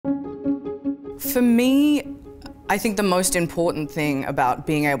For me, I think the most important thing about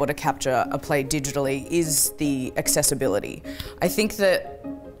being able to capture a play digitally is the accessibility. I think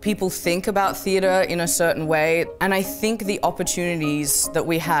that people think about theatre in a certain way, and I think the opportunities that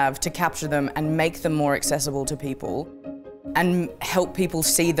we have to capture them and make them more accessible to people and help people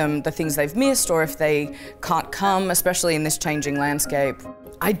see them, the things they've missed, or if they can't come, especially in this changing landscape.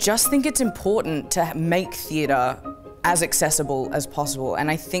 I just think it's important to make theatre as accessible as possible, and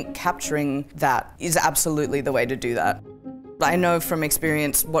I think capturing that is absolutely the way to do that. I know from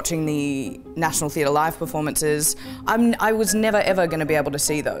experience watching the National Theatre live performances, I was never ever going to be able to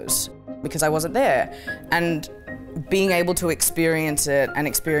see those because I wasn't there. And being able to experience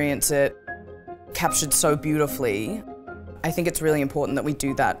it captured so beautifully, I think it's really important that we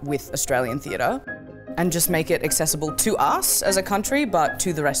do that with Australian theatre and just make it accessible to us as a country, but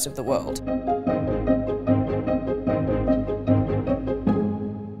to the rest of the world.